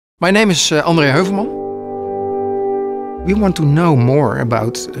My name is André Heuvelman. We want to know more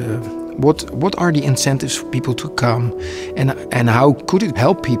about what are the incentives for people to come and how could it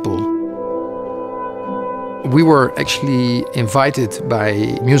help people. We were actually invited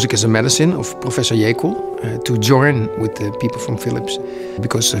by Music as a Medicine of Professor Jekyll to join with the people from Philips,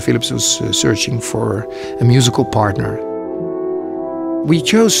 because Philips was searching for a musical partner. We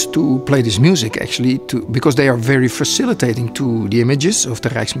chose to play this music actually because they are very facilitating to the images of the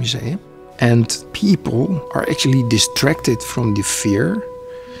Rijksmuseum. And people are actually distracted from the fear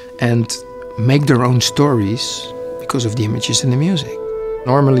and make their own stories because of the images in the music.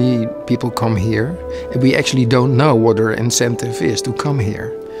 Normally people come here and we actually don't know what their incentive is to come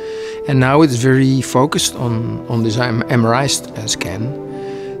here. And now it's very focused on this MRI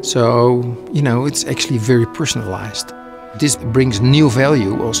scan. So, you know, it's actually very personalized. This brings new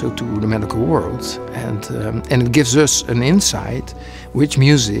value also to the medical world, and it gives us an insight which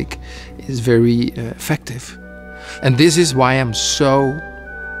music is very effective. And this is why I'm so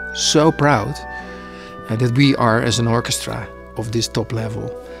proud that we are, as an orchestra of this top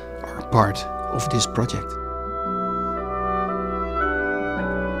level, are part of this project.